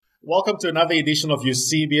Welcome to another edition of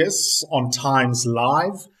Eusebius on Times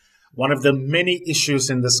Live. One of the many issues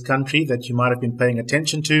in this country that you might have been paying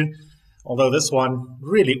attention to, although this one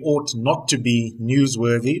really ought not to be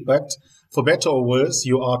newsworthy, but for better or worse,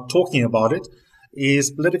 you are talking about it,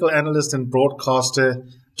 is political analyst and broadcaster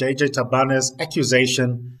JJ Tabane's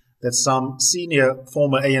accusation that some senior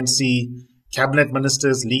former ANC cabinet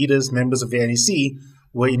ministers, leaders, members of the NEC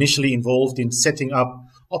were initially involved in setting up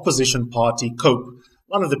opposition party COPE.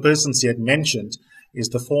 One of the persons he had mentioned is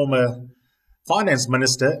the former finance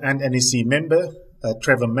minister and NEC member,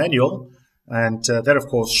 Trevor Manuel. And that, of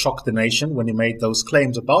course, shocked the nation when he made those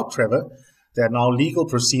claims about Trevor. There are now legal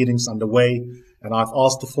proceedings underway. And I've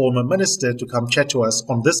asked the former minister to come chat to us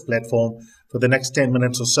on this platform for the next 10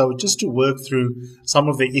 minutes or so, just to work through some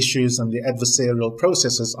of the issues and the adversarial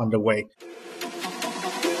processes underway.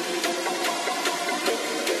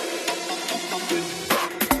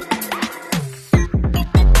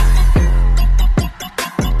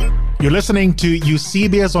 You're listening to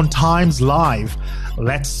Eusebius on Times Live.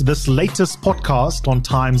 That's this latest podcast on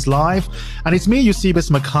Times Live. And it's me, Eusebius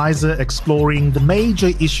McKaiser, exploring the major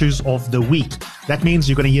issues of the week. That means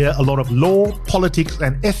you're going to hear a lot of law, politics,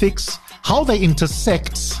 and ethics, how they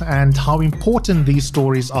intersect, and how important these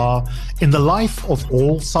stories are in the life of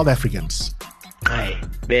all South Africans.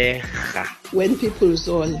 When people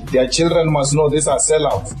zone, their children must know these are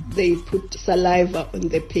sellouts. They put saliva on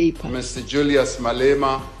the paper. Mr. Julius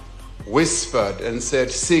Malema whispered and said,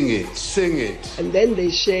 sing it, sing it. And then they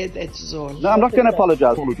share that zone. No, I'm not going to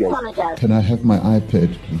apologize. Can I have my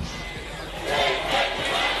iPad, please?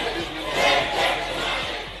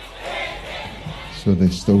 So they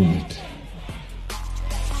stole it.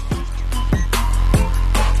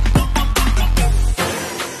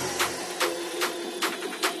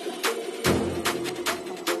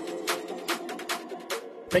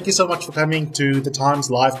 Thank you so much for coming to the Times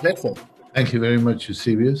Live platform. Thank you very much,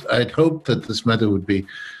 Eusebius. I'd hoped that this matter would be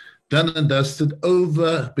done and dusted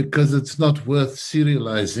over because it's not worth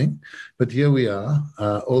serializing. But here we are,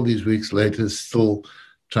 all these weeks later, still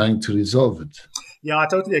trying to resolve it. Yeah, I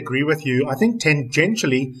totally agree with you. I think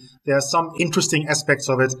tangentially, there are some interesting aspects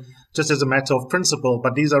of it just as a matter of principle,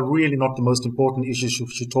 but these are really not the most important issues you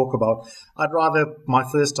should talk about. I'd rather my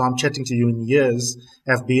first time chatting to you in years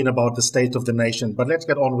have been about the state of the nation. But let's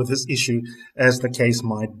get on with this issue as the case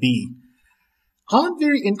might be. I'm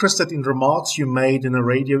very interested in remarks you made in a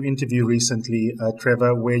radio interview recently,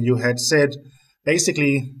 Trevor, where you had said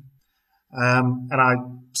basically, and I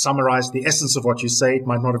summarized the essence of what you say, it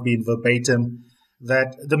might not have been verbatim,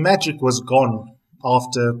 that the magic was gone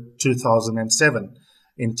after 2007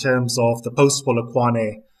 in terms of the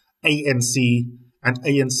post-Polokwane ANC and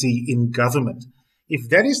ANC in government. If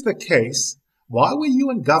that is the case, why were you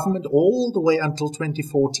in government all the way until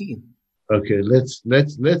 2014? Okay, let's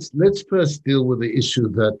first deal with the issue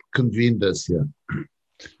that convened us here.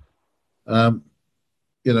 I've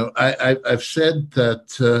said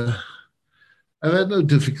that I've had no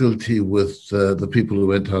difficulty with the people who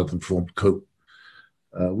went out and formed COPE.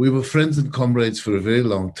 We were friends and comrades for a very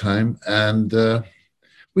long time, and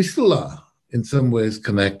we still are in some ways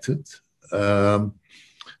connected. And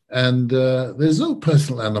there's no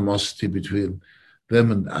personal animosity between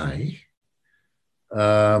them and I.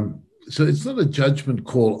 So it's not a judgment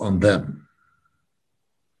call on them.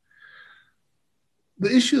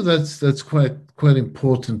 The issue that's quite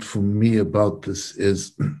important for me about this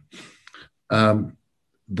is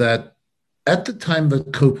that at the time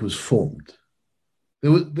that COPE was formed,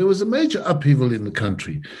 there was a major upheaval in the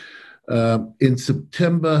country. In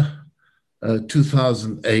September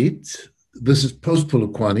 2008, this is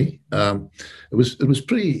post-Polokwane, it was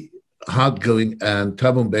pretty hard going, and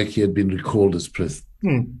Thabo Mbeki had been recalled as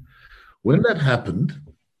president. When that happened,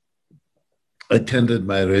 I tendered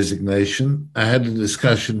my resignation. I had a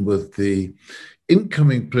discussion with the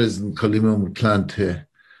incoming president, Kgalema Motlanthe,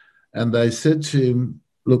 and I said to him,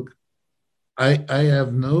 look, I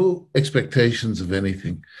have no expectations of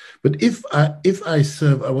anything, but if I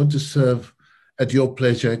serve, I want to serve at your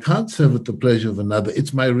pleasure. I can't serve at the pleasure of another.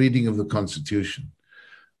 It's my reading of the Constitution.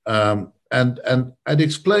 And I'd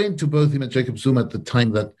explained to both him and Jacob Zuma at the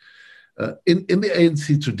time that in the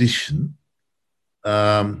ANC tradition,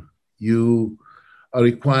 you are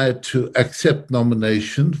required to accept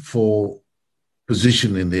nomination for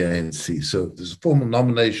position in the ANC. So there's a formal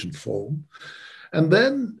nomination form. And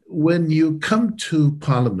then when you come to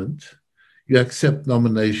Parliament, you accept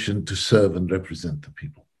nomination to serve and represent the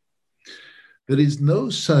people. There is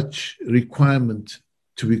no such requirement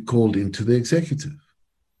to be called into the executive.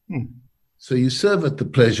 So you serve at the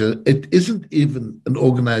pleasure. It isn't even an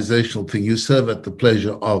organizational thing. You serve at the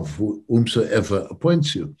pleasure of whomsoever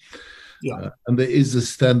appoints you. Yeah. And there is a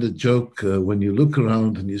standard joke when you look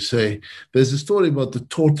around and you say, there's a story about the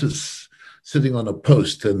tortoise sitting on a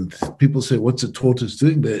post, and people say, what's a tortoise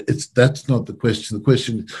doing there? That's not the question. The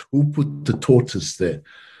question is, who put the tortoise there?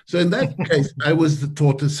 So in that case, I was the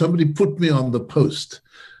tortoise. Somebody put me on the post.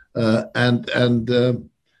 So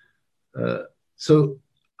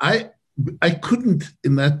I couldn't,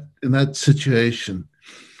 in that situation,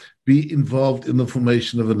 be involved in the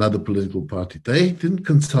formation of another political party. They didn't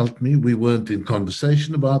consult me. We weren't in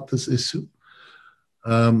conversation about this issue.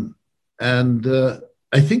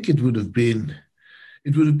 I think it would have been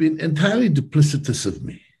entirely duplicitous of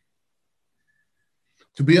me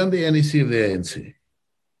to be on the NEC of the ANC.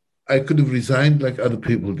 I could have resigned like other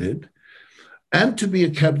people did, and to be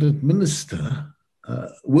a cabinet minister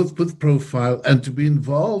with profile, and to be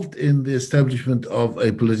involved in the establishment of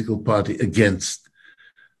a political party against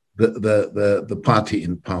the party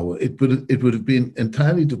in power. It would have been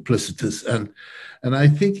entirely duplicitous, and I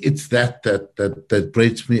think it's that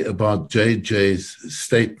breaks me about JJ's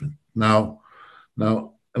statement. Now, I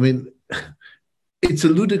mean, it's a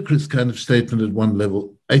ludicrous kind of statement at one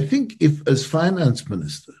level. I think if, as finance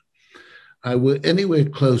minister, I were anywhere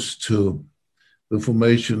close to the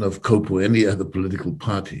formation of COPE or any other political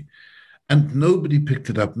party, and nobody picked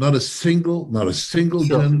it up, not a single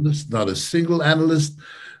sure. journalist, not a single analyst,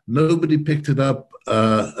 nobody picked it up.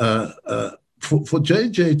 For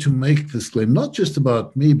JJ to make this claim, not just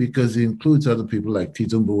about me, because he includes other people like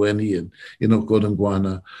Tito Mboweni and Enoch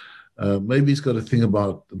Godongwana. Maybe he's got a thing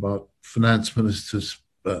about finance ministers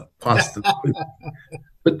past it.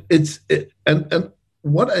 But and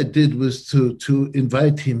what I did was to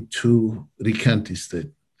invite him to recant his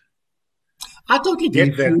statement. I totally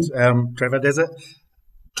get that, Trevor.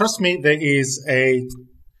 Trust me, there is a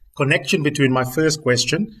connection between my first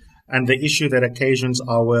question and the issue that occasions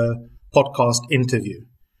our podcast interview.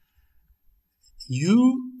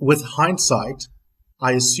 You, with hindsight,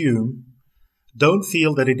 I assume, don't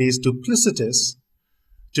feel that it is duplicitous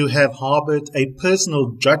to have harbored a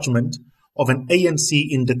personal judgment of an ANC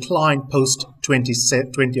in decline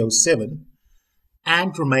post-2007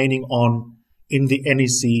 and remaining on in the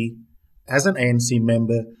NEC as an ANC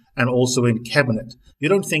member and also in cabinet. You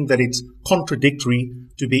don't think that it's contradictory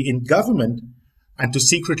to be in government and to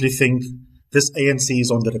secretly think this ANC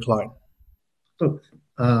is on the decline? Look,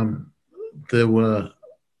 there were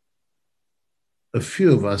a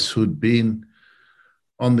few of us who'd been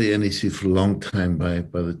on the NEC for a long time by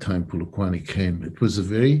the time Polokwane came. It was a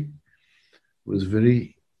very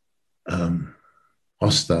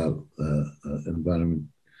hostile environment.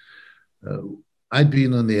 I'd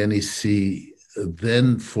been on the NEC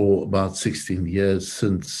then for about 16 years,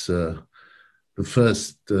 since the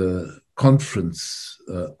first conference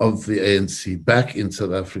of the ANC back in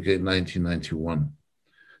South Africa in 1991.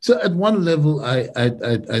 So at one level, I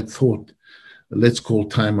thought, let's call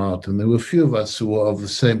time out. And there were a few of us who were of the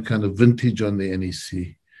same kind of vintage on the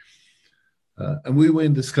NEC. And we were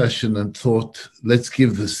in discussion and thought, let's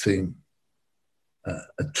give this thing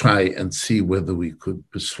a try and see whether we could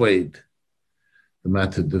persuade the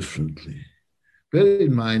matter differently. Bear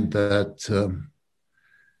in mind that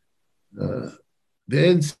the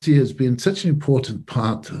ANC has been such an important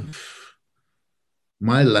part of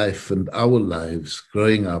my life and our lives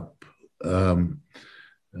growing up.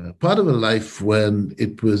 Part of a life when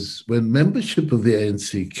membership of the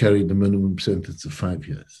ANC carried a minimum sentence of 5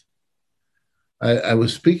 years. I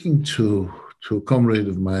was speaking to a comrade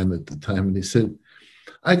of mine at the time, and he said,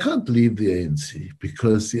 I can't leave the ANC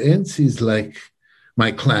because the ANC is like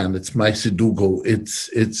my clan. It's my Sidugo.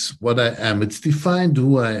 It's what I am. It's defined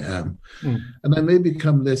who I am. And I may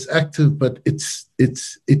become less active, but it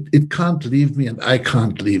can't leave me, and I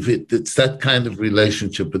can't leave it. It's that kind of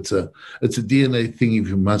relationship. It's a DNA thing, if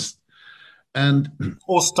you must.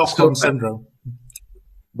 Or Stockholm syndrome.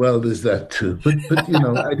 Well, there's that too. But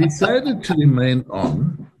I decided to remain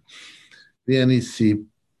on the NEC.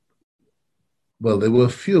 Well, there were a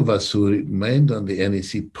few of us who remained on the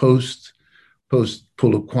NEC post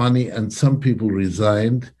Polokwane, and some people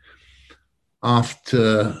resigned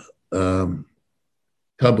after Thabo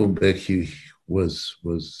Mbeki was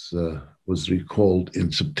recalled in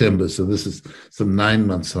September. So this is some 9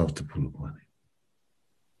 months after Polokwane.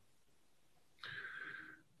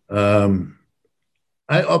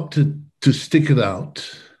 I opted to stick it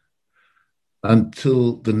out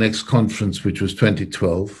until the next conference, which was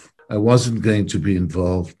 2012. I wasn't going to be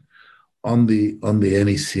involved on the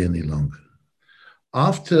NEC any longer.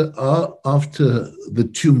 After the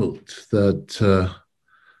tumult that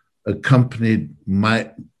accompanied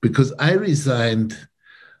because I resigned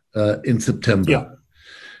in September. Yeah.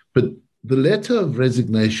 But the letter of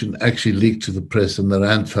resignation actually leaked to the press, and the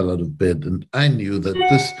Rand fell out of bed. And I knew that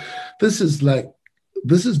this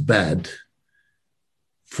is bad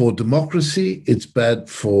for democracy. It's bad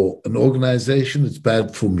for an organization. It's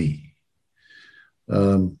bad for me.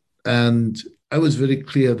 And I was very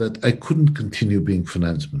clear that I couldn't continue being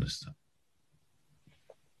finance minister.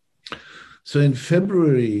 So in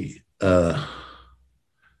February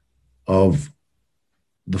of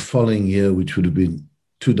the following year, which would have been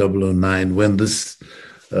 2009, when this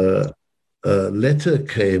letter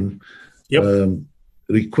came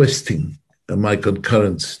requesting my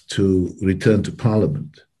concurrence to return to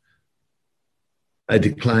Parliament, I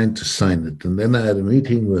declined to sign it. And then I had a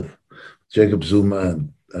meeting with Jacob Zuma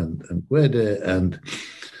and Gwede, and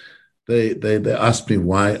they asked me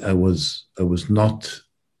why I was not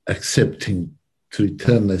accepting to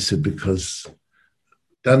return. I said, because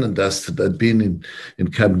done and dusted. I'd been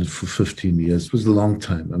in cabinet for 15 years. It was a long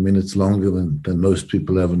time. I mean, it's longer than most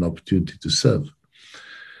people have an opportunity to serve.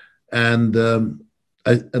 And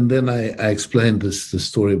then I explained the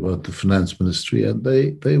story about the finance ministry, and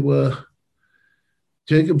they were.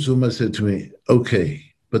 Jacob Zuma said to me, "Okay,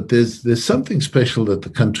 but there's something special that the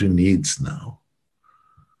country needs now,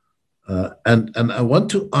 and I want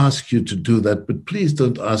to ask you to do that, but please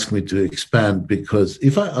don't ask me to expand, because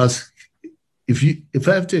if I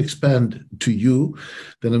have to expand to you,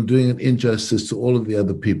 then I'm doing an injustice to all of the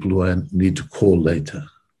other people who I need to call later."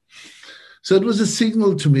 So it was a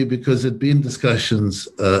signal to me, because there'd been discussions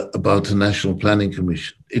about a National Planning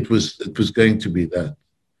Commission. It was going to be that.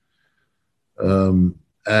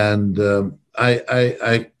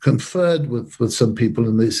 I conferred with some people,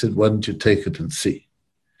 and they said, "Why don't you take it and see?"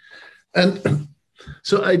 And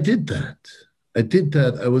so I did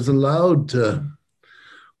that. I was allowed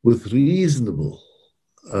with reasonable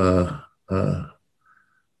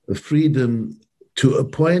freedom to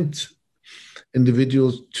appoint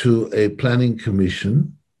individuals to a planning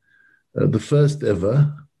commission, the first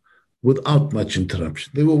ever, without much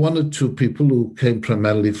interruption. There were one or two people who came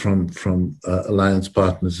primarily from alliance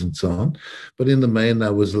partners and so on, but in the main, I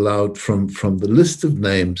was allowed from the list of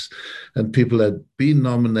names, and people had been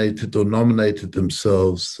nominated or nominated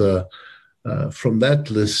themselves from that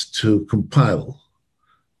list to compile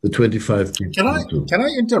the 25 people. Can I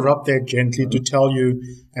interrupt there gently to tell you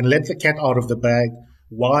and let the cat out of the bag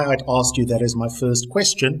why I'd asked you that as my first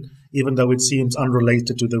question, even though it seems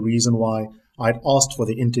unrelated to the reason why I'd asked for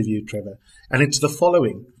the interview, Trevor. And it's the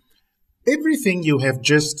following. Everything you have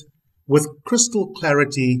just, with crystal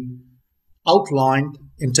clarity, outlined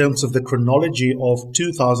in terms of the chronology of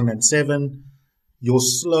 2007, your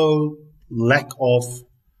slow lack of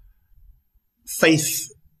faith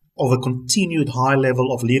of a continued high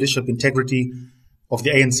level of leadership integrity of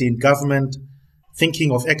the ANC in government,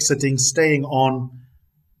 thinking of exiting, staying on,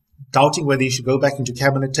 doubting whether you should go back into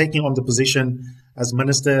cabinet, taking on the position as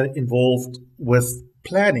minister involved with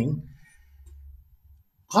planning.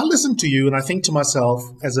 I listen to you and I think to myself,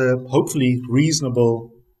 as a hopefully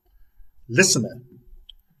reasonable listener,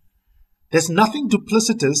 there's nothing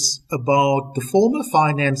duplicitous about the former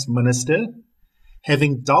finance minister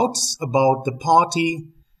having doubts about the party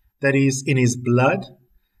that is in his blood,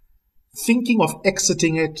 thinking of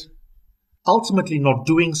exiting it, ultimately not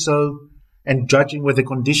doing so, and judging whether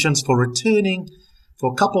conditions for returning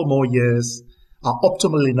for a couple more years are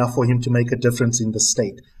optimal enough for him to make a difference in the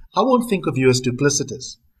state. I won't think of you as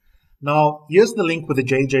duplicitous. Now, here's the link with the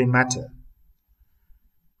JJ matter.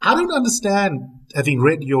 I don't understand, having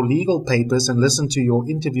read your legal papers and listened to your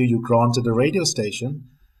interview you granted a radio station,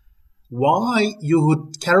 why you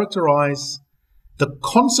would characterize the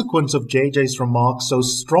consequence of JJ's remarks so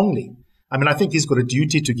strongly. I mean, I think he's got a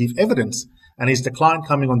duty to give evidence, and he's declined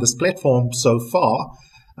coming on this platform so far.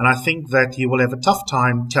 And I think that he will have a tough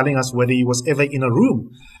time telling us whether he was ever in a room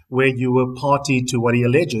where you were party to what he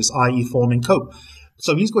alleges, i.e. forming COPE.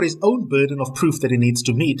 So he's got his own burden of proof that he needs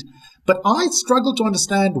to meet. But I struggle to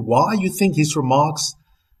understand why you think his remarks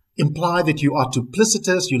imply that you are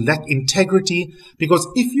duplicitous, you lack integrity, because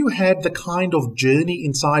if you had the kind of journey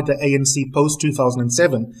inside the ANC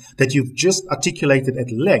post-2007 that you've just articulated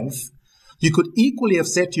at length, you could equally have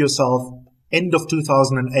said to yourself, end of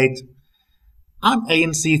 2008, I'm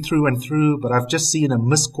ANC through and through, but I've just seen a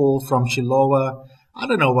missed call from Shilowa. I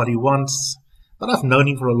don't know what he wants, but I've known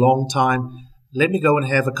him for a long time. Let me go and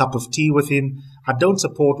have a cup of tea with him. I don't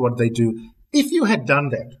support what they do. If you had done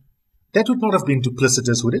that, that would not have been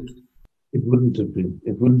duplicitous, would it? It wouldn't have been.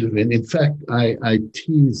 It wouldn't have been. In fact, I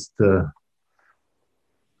teased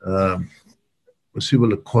Mosibo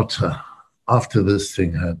Lekota after this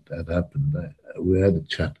thing had happened, we had a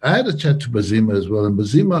chat. I had a chat to Bazima as well, and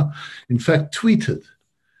Bazima, in fact, tweeted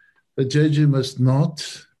that JJ must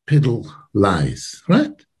not peddle lies,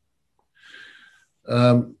 right?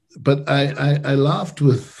 But I laughed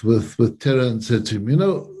with Terra and said to him, you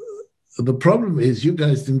know, the problem is you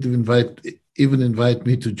guys didn't even invite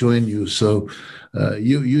me to join you, so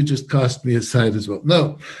you just cast me aside as well.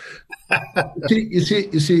 No, you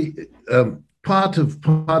see, part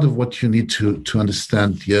of what you need to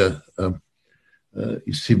understand here,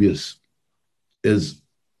 Eusebius, is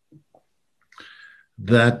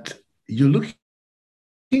that you're looking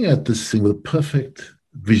at this thing with a perfect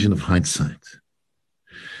vision of hindsight.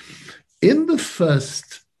 In the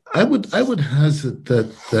first, I would hazard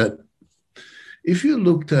that if you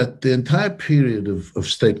looked at the entire period of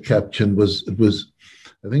state capture, it was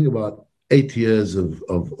I think about 8 years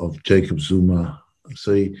of Jacob Zuma.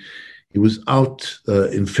 So he was out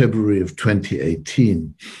in February of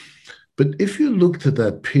 2018. But if you looked at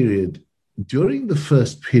that period, during the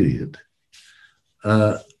first period,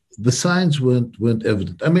 the signs weren't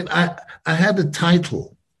evident. I mean, I had a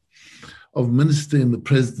title of minister in the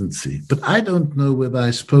presidency, but I don't know whether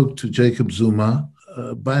I spoke to Jacob Zuma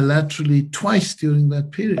bilaterally twice during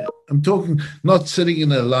that period. I'm talking not sitting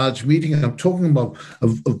in a large meeting. I'm talking about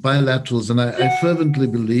of bilaterals, and I fervently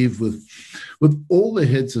believe with all the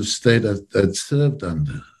heads of state that served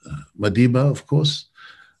under Madiba, of course,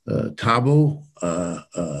 Thabo,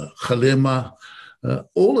 Kgalema,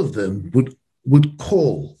 all of them would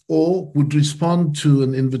call or would respond to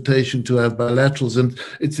an invitation to have bilaterals, and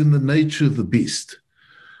it's in the nature of the beast.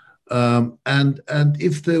 And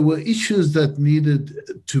if there were issues that needed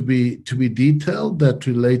to be detailed that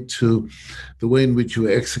relate to the way in which you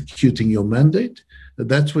are executing your mandate,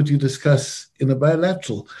 that's what you discuss in a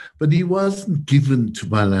bilateral. But he wasn't given to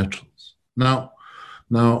bilaterals. Now,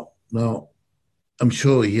 I'm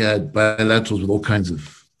sure he had bilaterals with all kinds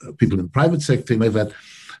of people in the private sector. He may have had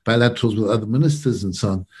bilaterals with other ministers and so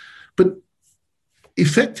on. But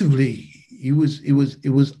effectively, it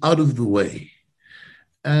was out of the way.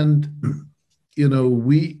 And, you know,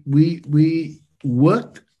 we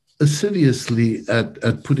worked assiduously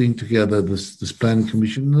at putting together this planning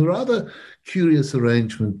commission in a rather curious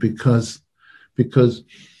arrangement because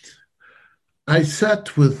I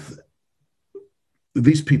sat with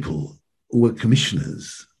these people who were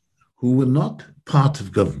commissioners who were not part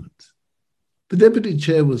of government. The deputy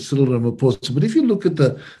chair was Cyril Ramaphosa, but if you look at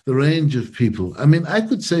the range of people, I mean, I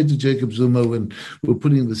could say to Jacob Zuma when we're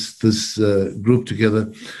putting this group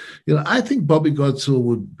together, you know, I think Bobby Godsall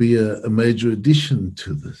would be a major addition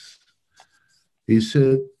to this. He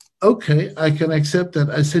said, okay, I can accept that.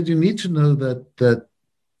 I said, you need to know that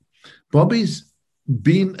Bobby's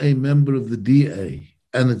been a member of the DA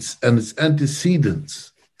and its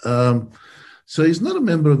antecedents. So he's not a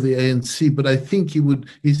member of the ANC, but I think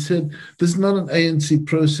he said, this is not an ANC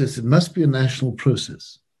process. It must be a national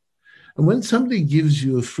process. And when somebody gives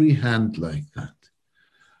you a free hand like that,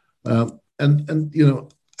 and you know,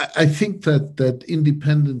 I think that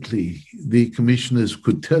independently, the commissioners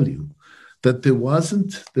could tell you that there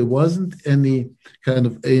wasn't any kind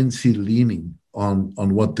of ANC leaning on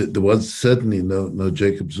what there was certainly no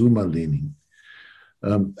Jacob Zuma leaning.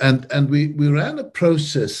 And we ran a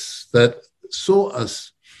process that saw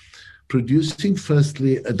us producing,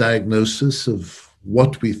 firstly, a diagnosis of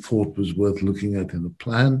what we thought was worth looking at in a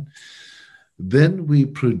plan. Then we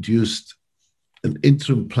produced an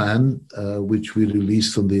interim plan, which we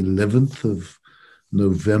released on the 11th of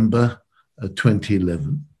November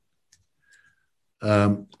 2011.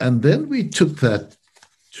 And then we took that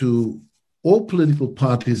to all political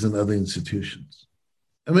parties and other institutions.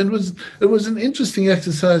 I mean, it was an interesting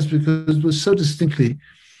exercise because it was so distinctly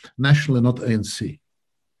national and not ANC.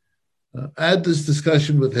 I had this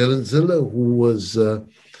discussion with Helen Zille, who was, I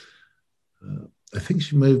think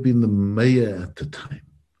she may have been the mayor at the time,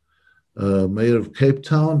 mayor of Cape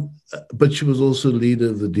Town, but she was also leader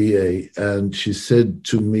of the DA. And she said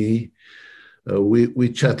to me, we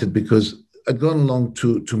chatted because I'd gone along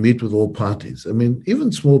to meet with all parties. I mean,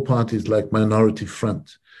 even small parties like Minority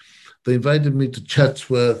Front. They invited me to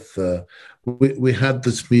Chatsworth. We had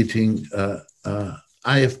this meeting,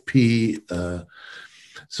 IFP.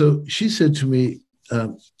 So she said to me,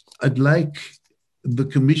 I'd like the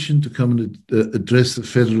commission to come and address the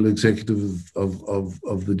federal executive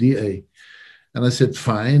of the DA. And I said,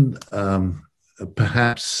 fine,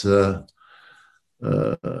 perhaps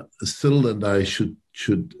Cyril and I should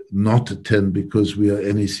not attend because we are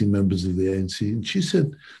NEC members of the ANC. And she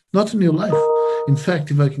said, not in your life. In fact,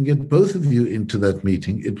 if I can get both of you into that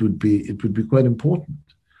meeting, it would be quite important.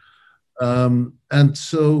 And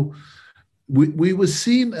so we were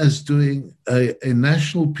seen as doing a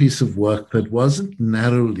national piece of work that wasn't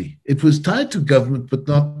narrowly. It was tied to government, but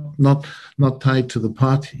not tied to the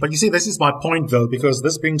party. But you see, this is my point, though, because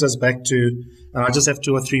this brings us back to, and I just have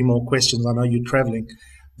 2 or 3 more questions. I know you're traveling.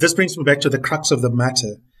 This brings me back to the crux of the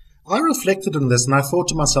matter. I reflected on this and I thought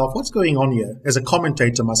to myself, what's going on here? As a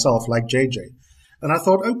commentator myself, like JJ. And I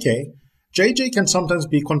thought, okay, JJ can sometimes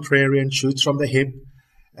be contrarian, shoots from the hip.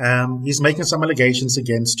 He's making some allegations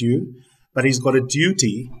against you, but he's got a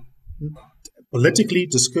duty, politically,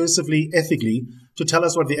 discursively, ethically, to tell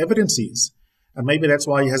us what the evidence is. And maybe that's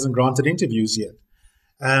why he hasn't granted interviews yet.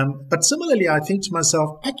 But similarly, I think to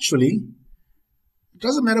myself, actually, it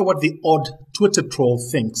doesn't matter what the odd Twitter troll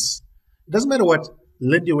thinks. It doesn't matter what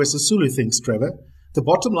Lindiwe Sisulu thinks, Trevor. The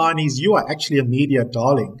bottom line is you are actually a media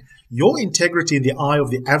darling. Your integrity in the eye of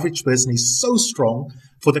the average person is so strong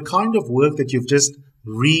for the kind of work that you've just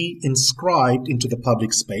re-inscribed into the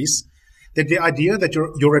public space that the idea that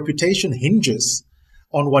your reputation hinges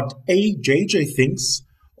on what JJ thinks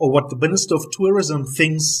or what the Minister of Tourism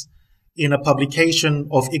thinks in a publication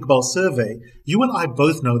of Iqbal's survey, you and I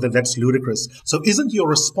both know that that's ludicrous. So isn't your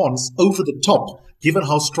response over the top, given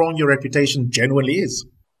how strong your reputation genuinely is?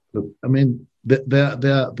 Look, I mean, there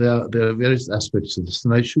are various aspects to this.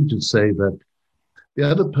 And I should just say that the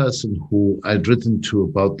other person who I'd written to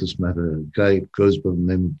about this matter, a guy goes by the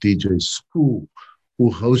name of DJ Spoo,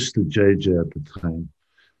 who hosted JJ at the time.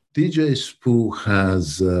 DJ Spoo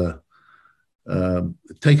has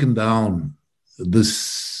taken down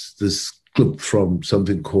this clip from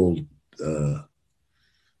something called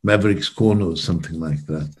Maverick's Corner or something like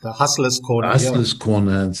that. The Hustler's Corner. Hustler's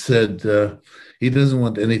Corner, and said he doesn't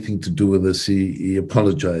want anything to do with this. He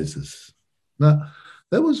apologizes. Now,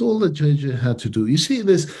 that was all that JJ had to do. You see,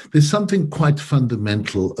 there's something quite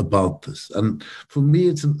fundamental about this. And for me,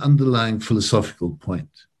 it's an underlying philosophical point.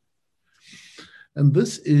 And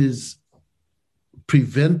this is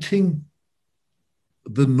preventing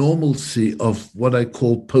the normalcy of what I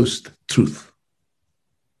call post-truth.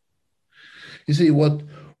 You see, and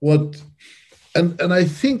I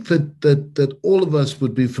think that all of us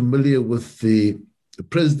would be familiar with the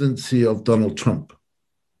presidency of Donald Trump.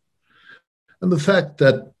 And the fact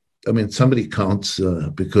that, I mean, somebody counts,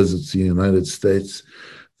 because it's the United States,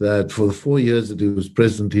 that for the 4 years that he was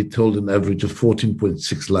president, he told an average of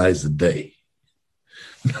 14.6 lies a day.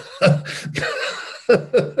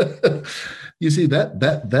 You see,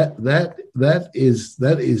 that is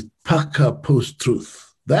paka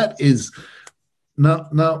post-truth. That is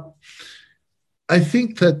now. I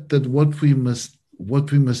think that what we must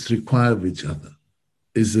require of each other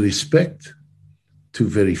is respect to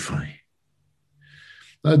verify.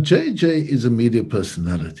 Now, JJ is a media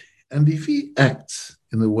personality, and if he acts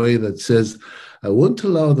in a way that says, I won't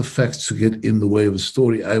allow the facts to get in the way of a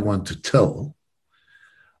story I want to tell,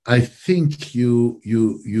 I think you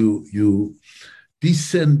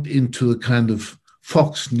descend into a kind of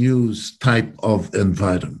Fox News type of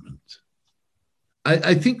environment.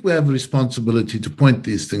 I think we have a responsibility to point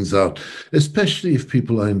these things out, especially if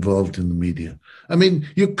people are involved in the media. I mean,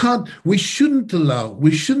 we shouldn't allow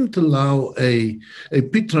a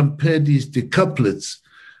Pitrampedi's decouplets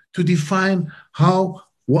to define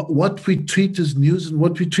what we treat as news and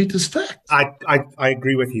what we treat as fact. I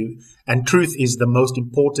agree with you. And truth is the most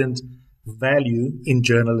important value in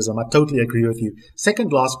journalism. I totally agree with you.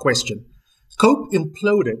 Second last question. COPE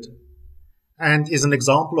imploded and is an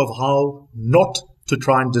example of how not to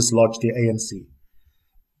try and dislodge the ANC.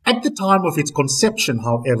 At the time of its conception,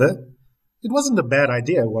 however, it wasn't a bad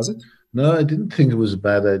idea, was it? No, I didn't think it was a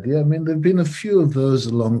bad idea. I mean, there have been a few of those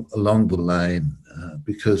along the line,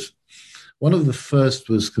 because one of the first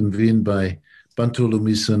was convened by Bantu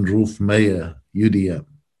Holomisa and Rolf Meyer, UDM.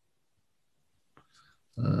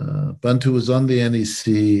 Bantu was on the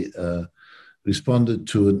NEC, responded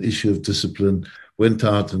to an issue of discipline, went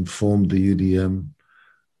out and formed the UDM.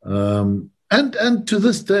 And to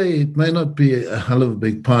this day, it may not be a hell of a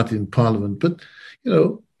big party in Parliament, but,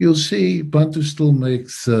 you'll see Bantu still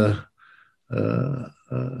makes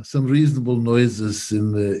some reasonable noises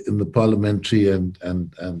in the parliamentary and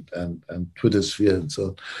Twitter sphere and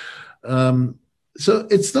so on. So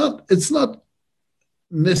it's not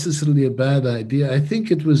necessarily a bad idea. I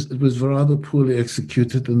think it was rather poorly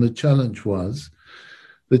executed, and the challenge was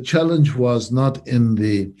not in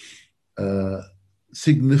the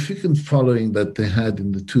significant following that they had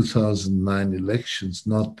in the 2009 elections,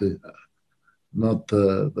 not the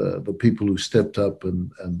people who stepped up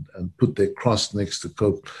and put their cross next to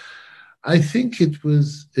COPE. I think it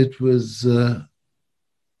was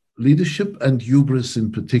leadership, and hubris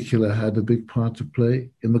in particular had a big part to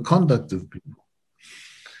play in the conduct of people.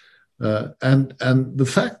 And the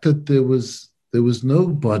fact that there was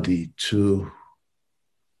nobody to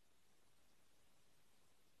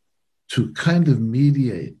kind of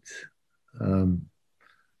mediate the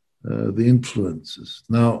influences.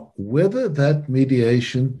 Now, whether that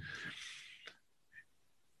mediation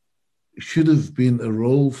should have been a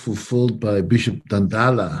role fulfilled by Bishop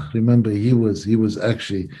Dandala. Remember, he was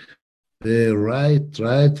actually there right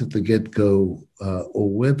at the get-go, or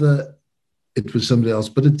whether it was somebody else.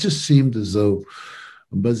 But it just seemed as though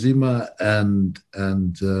Mbazima and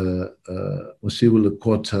Mosiuoa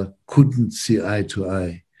Lekota couldn't see eye to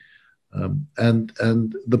eye, and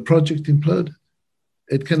the project imploded.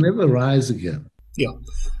 It can never rise again. Yeah.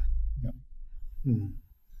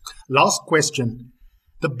 Last question.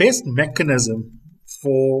 The best mechanism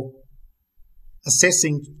for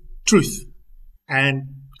assessing truth and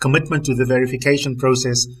commitment to the verification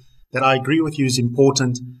process that I agree with you is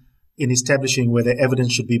important in establishing whether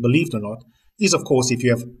evidence should be believed or not is, of course, if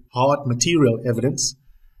you have hard material evidence,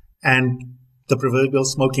 and the proverbial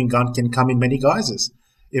smoking gun can come in many guises.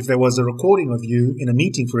 If there was a recording of you in a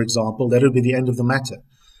meeting, for example, that would be the end of the matter.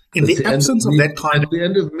 In the absence of that kind of... At the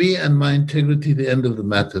end of me and my integrity, the end of the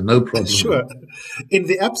matter, no problem. Sure. In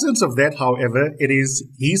the absence of that, however, it is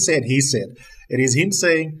he said. It is him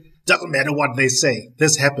saying, doesn't matter what they say,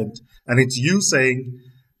 this happened. And it's you saying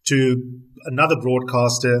to another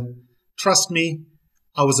broadcaster, trust me,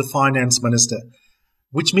 I was a finance minister.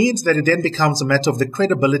 Which means that it then becomes a matter of the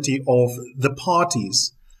credibility of the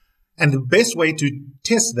parties. And the best way to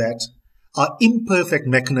test that are imperfect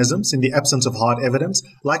mechanisms in the absence of hard evidence,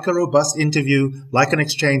 like a robust interview, like an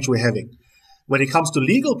exchange we're having. When it comes to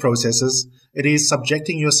legal processes, it is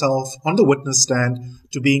subjecting yourself on the witness stand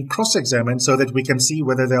to being cross-examined so that we can see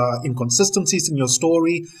whether there are inconsistencies in your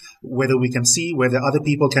story, whether we can see whether other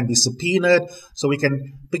people can be subpoenaed, so we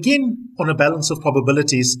can begin on a balance of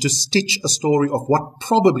probabilities to stitch a story of what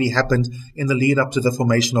probably happened in the lead up to the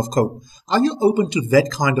formation of COPE. Are you open to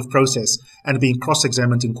that kind of process and being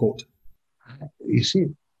cross-examined in court? You see,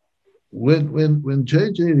 when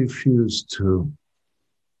JJ refused to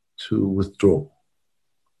withdraw,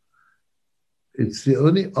 it's the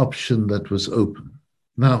only option that was open.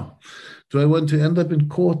 Now, do I want to end up in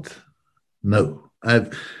court? No.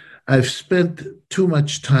 I've spent too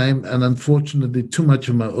much time and unfortunately too much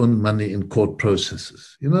of my own money in court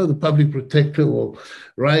processes. You know, the public protector will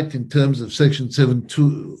write in terms of Section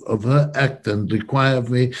 7.2 of her act and require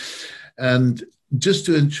of me, and just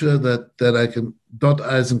to ensure that I can dot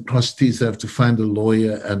I's and cross T's, I have to find a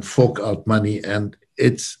lawyer and fork out money, and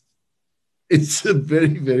it's a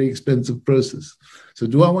very, very expensive process. So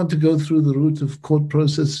do I want to go through the route of court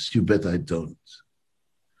process? You bet I don't.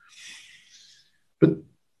 But,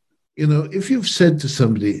 you know, if you've said to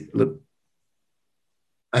somebody, look,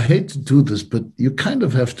 I hate to do this, but you kind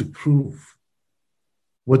of have to prove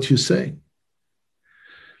what you're saying.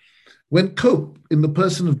 When COPE, in the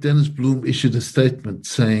person of Dennis Bloem, issued a statement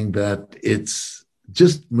saying that it's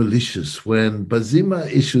just malicious, when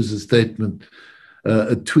Mbazima issues a statement,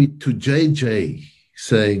 a tweet to JJ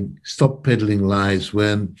saying, stop peddling lies,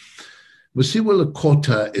 when Mosiuoa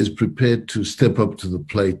Lekota is prepared to step up to the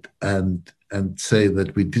plate and say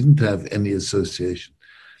that we didn't have any association.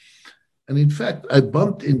 And in fact, I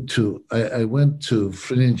went to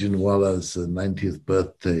Frinjinwala's 90th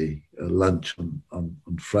birthday lunch on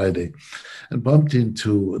Friday and bumped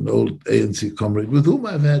into an old ANC comrade with whom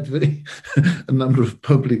I've had a number of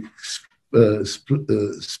public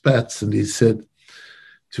spats. And he said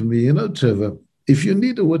to me, you know, Trevor, if you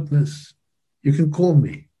need a witness, you can call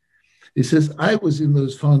me. He says, I was in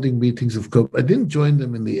those founding meetings of COPE. I didn't join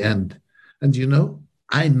them in the end. And, you know,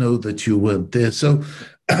 I know that you weren't there. So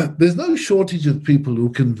there's no shortage of people who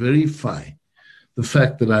can verify the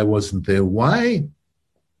fact that I wasn't there. Why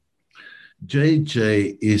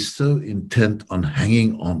JJ is so intent on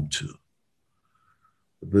hanging on to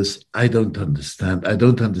this, I don't understand. I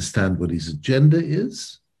don't understand what his agenda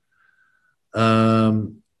is. Let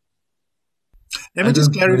me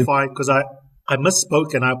just clarify, because I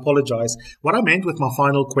misspoke and I apologize. What I meant with my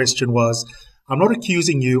final question was, I'm not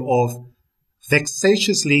accusing you of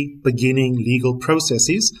vexatiously beginning legal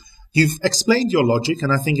processes. You've explained your logic,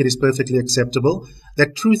 and I think it is perfectly acceptable,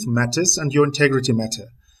 that truth matters and your integrity matter,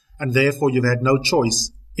 and therefore you've had no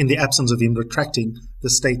choice in the absence of him retracting the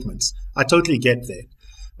statements. I totally get that.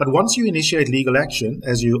 But once you initiate legal action,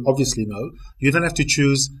 as you obviously know, you then have to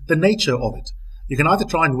choose the nature of it. You can either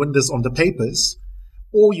try and win this on the papers,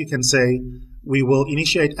 or you can say, we will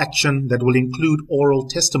initiate action that will include oral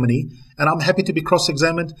testimony, and I'm happy to be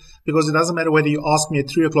cross-examined, because it doesn't matter whether you ask me at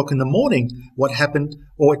 3 o'clock in the morning what happened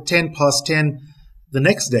or at 10 past 10 the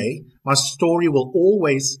next day, my story will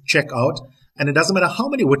always check out, and it doesn't matter how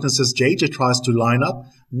many witnesses JJ tries to line up,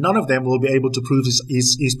 none of them will be able to prove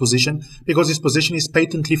his position, because his position is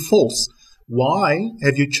patently false. Why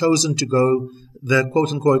have you chosen to go the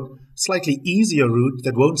quote-unquote slightly easier route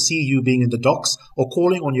that won't see you being in the docks or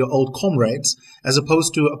calling on your old comrades, as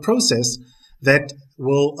opposed to a process that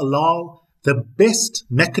will allow the best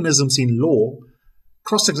mechanisms in law,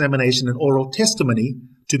 cross-examination and oral testimony,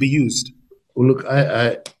 to be used? Well, look,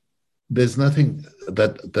 there's nothing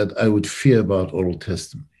that I would fear about oral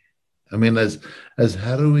testimony. I mean, as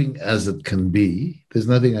harrowing as it can be, there's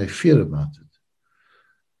nothing I fear about it.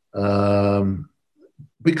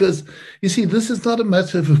 Because, you see, this is not a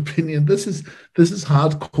matter of opinion. This is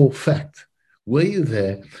hardcore fact. Were you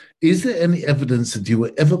there? Is there any evidence that you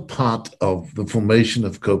were ever part of the formation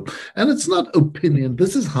of COPE? And it's not opinion.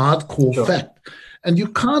 This is hardcore fact. And you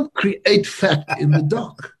can't create fact in the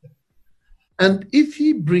dock. And if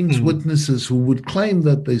he brings witnesses who would claim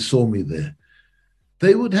that they saw me there,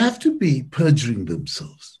 they would have to be perjuring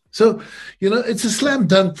themselves. So, it's a slam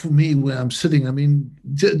dunk for me where I'm sitting. I mean,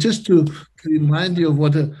 just to remind you of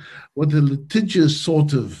what a litigious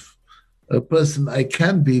sort of person I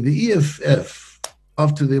can be, the EFF,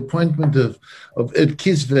 after the appointment of Ed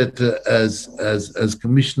Kieswetter as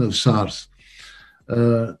Commissioner of SARS,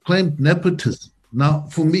 claimed nepotism. Now,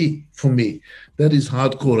 for me, that is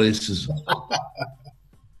hardcore racism.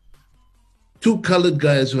 Two colored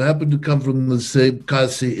guys who happen to come from the same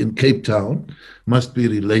Kasi in Cape Town must be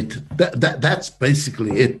related. That's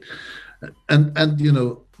basically it. And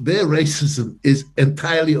their racism is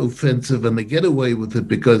entirely offensive, and they get away with it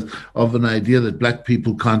because of an idea that black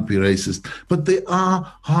people can't be racist. But they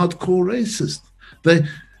are hardcore racist.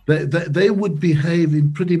 They would behave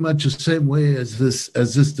in pretty much the same way as this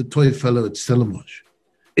the toy fellow at Stellenbosch.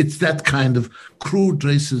 It's that kind of crude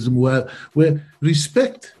racism where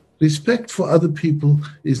respect for other people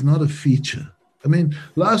is not a feature. I mean,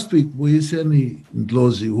 last week, Boyeseni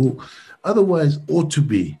Ndlozi, who otherwise ought to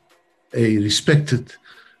be a respected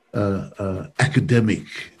academic,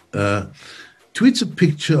 tweets a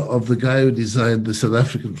picture of the guy who designed the South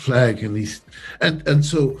African flag, and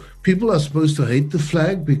so people are supposed to hate the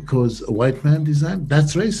flag because a white man designed.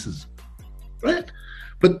 That's racism, right?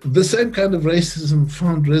 But the same kind of racism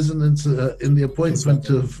found resonance in the appointment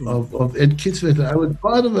of Ed Kieswetter. I was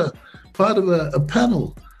part of a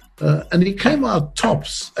panel, and he came out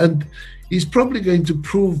tops, and he's probably going to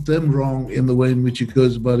prove them wrong in the way in which he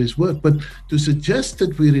goes about his work. But to suggest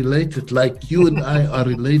that we're related, like you and I are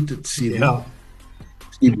related, Stevie,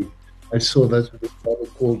 I saw that's what his father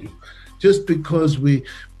called you, just because we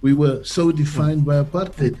were so defined by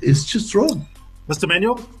apartheid, is just wrong. Mr.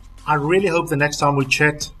 Manuel, I really hope the next time we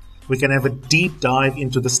chat, we can have a deep dive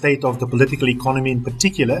into the state of the political economy in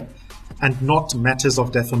particular, and not matters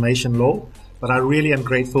of defamation law. But I really am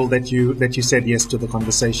grateful that you said yes to the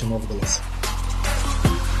conversation, nevertheless.